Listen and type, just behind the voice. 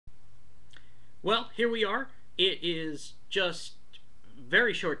Well, here we are. It is just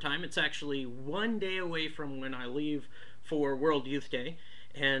very short time. It's actually one day away from when I leave for World Youth Day.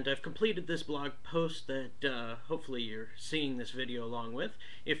 And I've completed this blog post that hopefully you're seeing this video along with.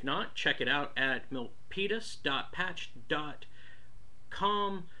 If not, check it out at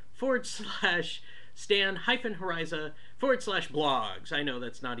milpitas.patch.com/stan-horiza/blogs. I know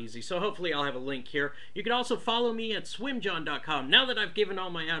that's not easy, so hopefully I'll have a link here. You can also follow me at SwimmingWithStJohn.com. Now that I've given all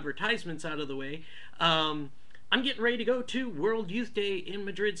my advertisements out of the way, I'm getting ready to go to World Youth Day in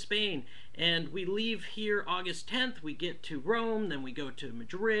Madrid, Spain. And we leave here August 10th. We get to Rome, then we go to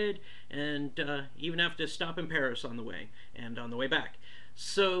Madrid, and even have to stop in Paris on the way, and on the way back.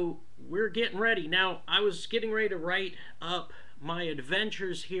 So we're getting ready. Now, I was getting ready to write up my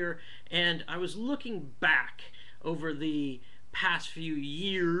adventures here, and I was looking back over the past few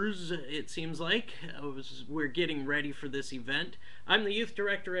years, it seems like. We're getting ready for this event. I'm the youth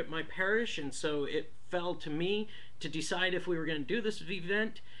director at my parish, and so it fell to me to decide if we were going to do this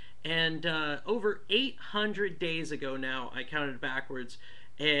event. And over 800 days ago now, I counted backwards,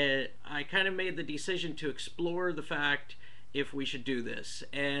 and I kind of made the decision to explore the fact if we should do this.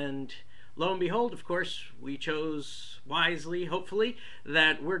 And lo and behold, of course, we chose wisely, hopefully,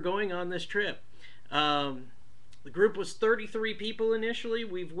 that we're going on this trip. The group was 33 people initially.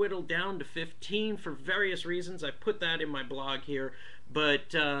 We've whittled down to 15 for various reasons. I put that in my blog here.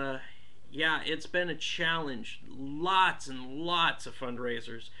 But yeah, it's been a challenge. Lots and lots of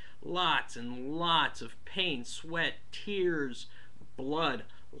fundraisers. Lots and lots of pain, sweat, tears, blood.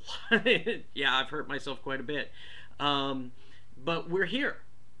 Yeah, I've hurt myself quite a bit. But we're here,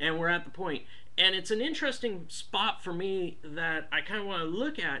 and we're at the point. And it's an interesting spot for me that I kind of want to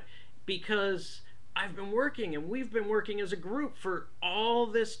look at, because I've been working, and we've been working as a group for all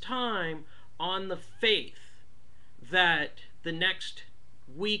this time on the faith that the next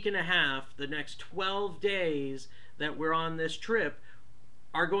week and a half, the next 12 days that we're on this trip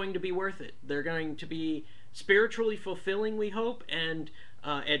are going to be worth it. They're going to be spiritually fulfilling, we hope, and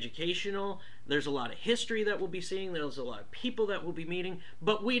educational. There's a lot of history that we'll be seeing. There's a lot of people that we'll be meeting,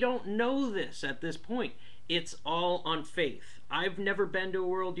 but we don't know this at this point. It's all on faith. I've never been to a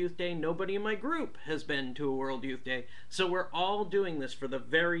World Youth Day. Nobody in my group has been to a World Youth Day. So we're all doing this for the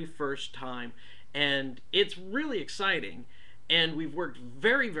very first time, and it's really exciting. And we've worked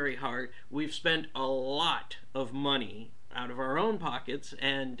very, very hard. We've spent a lot of money out of our own pockets,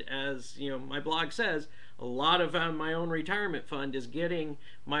 and as you know, my blog says, a lot of my own retirement fund is getting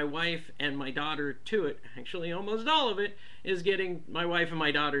my wife and my daughter to it. Actually, almost all of it is getting my wife and my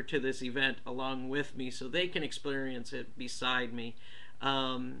daughter to this event along with me, so they can experience it beside me,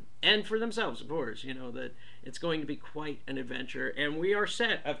 and for themselves, of course. You know that it's going to be quite an adventure, and we are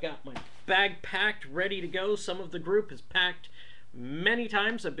set. I've got my bag packed, ready to go. Some of the group is packed many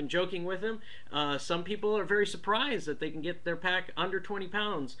times. I've been joking with them. Some people are very surprised that they can get their pack under 20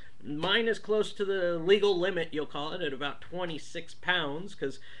 pounds. Mine is close to the legal limit, you'll call it, at about 26 pounds,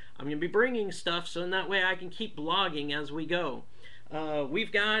 because I'm going to be bringing stuff, so in that way I can keep blogging as we go.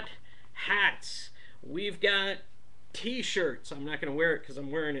 We've got hats. We've got t-shirts. I'm not going to wear it because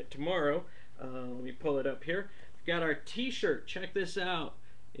I'm wearing it tomorrow. Let me pull it up here. We've got our t-shirt. Check this out.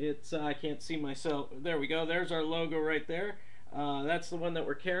 It's I can't see myself. There we go. There's our logo right there. That's the one that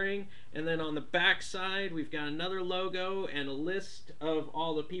we're carrying, and then on the back side we've got another logo and a list of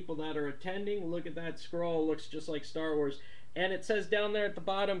all the people that are attending. Look at that scroll, looks just like Star Wars, and it says down there at the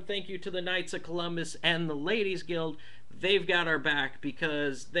bottom, thank you to the Knights of Columbus and the Ladies Guild. They've got our back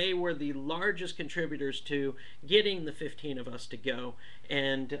because they were the largest contributors to getting the 15 of us to go,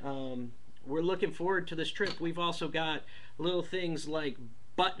 and we're looking forward to this trip. We've also got little things like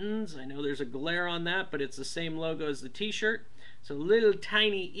buttons. I know there's a glare on that, but it's the same logo as the t-shirt. So little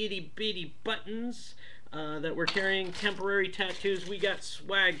tiny itty bitty buttons that we're carrying, temporary tattoos. We got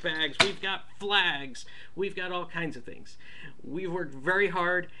swag bags, we've got flags, we've got all kinds of things. We've worked very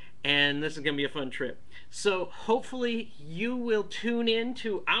hard, and this is going to be a fun trip. So hopefully you will tune in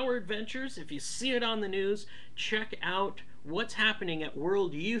to our adventures. If you see it on the news, check out what's happening at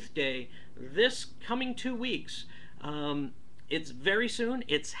World Youth Day this coming 2 weeks. It's very soon.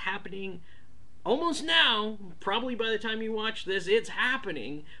 It's happening almost now. Probably by the time you watch this, it's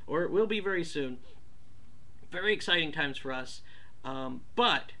happening, or it will be very soon. Very exciting times for us.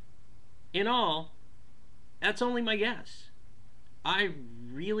 But in all, that's only my guess. I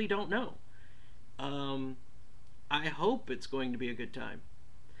really don't know. I hope it's going to be a good time,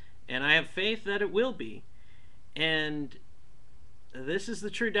 and I have faith that it will be. And this is the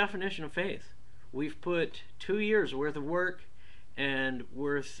true definition of faith. We've put 2 years worth of work and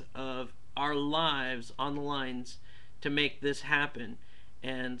worth of our lives on the lines to make this happen.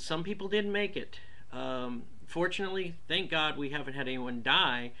 and some people didn't make it. Fortunately, thank God, we haven't had anyone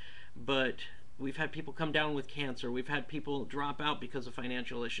die, but we've had people come down with cancer. We've had people drop out because of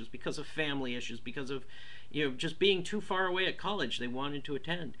financial issues, because of family issues, because of, you know, just being too far away at college they wanted to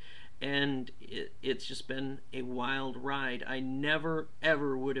attend. And it's just been a wild ride. I never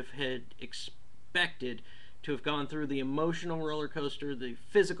ever would have had expected to have gone through the emotional roller coaster, the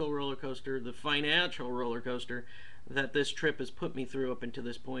physical roller coaster, the financial roller coaster that this trip has put me through up until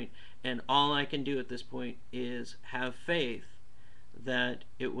this point. And all I can do at this point is have faith that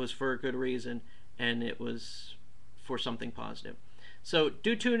it was for a good reason and it was for something positive. So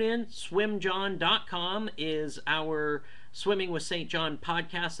do tune in. SwimJohn.com is our Swimming with St. John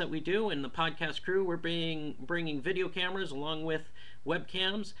podcast that we do, and the podcast crew, we're bringing video cameras along with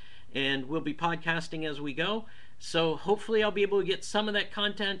webcams, and we'll be podcasting as we go. So hopefully I'll be able to get some of that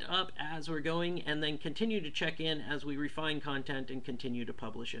content up as we're going, and then continue to check in as we refine content and continue to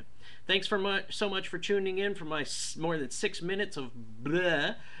publish it. Thanks so much for tuning in for my more than 6 minutes of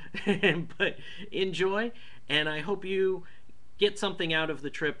blah. But enjoy, and I hope you get something out of the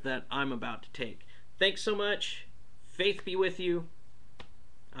trip that I'm about to take. Thanks so much. Faith be with you.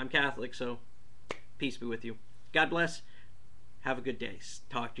 I'm Catholic, so peace be with you. God bless. Have a good day.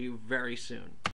 Talk to you very soon.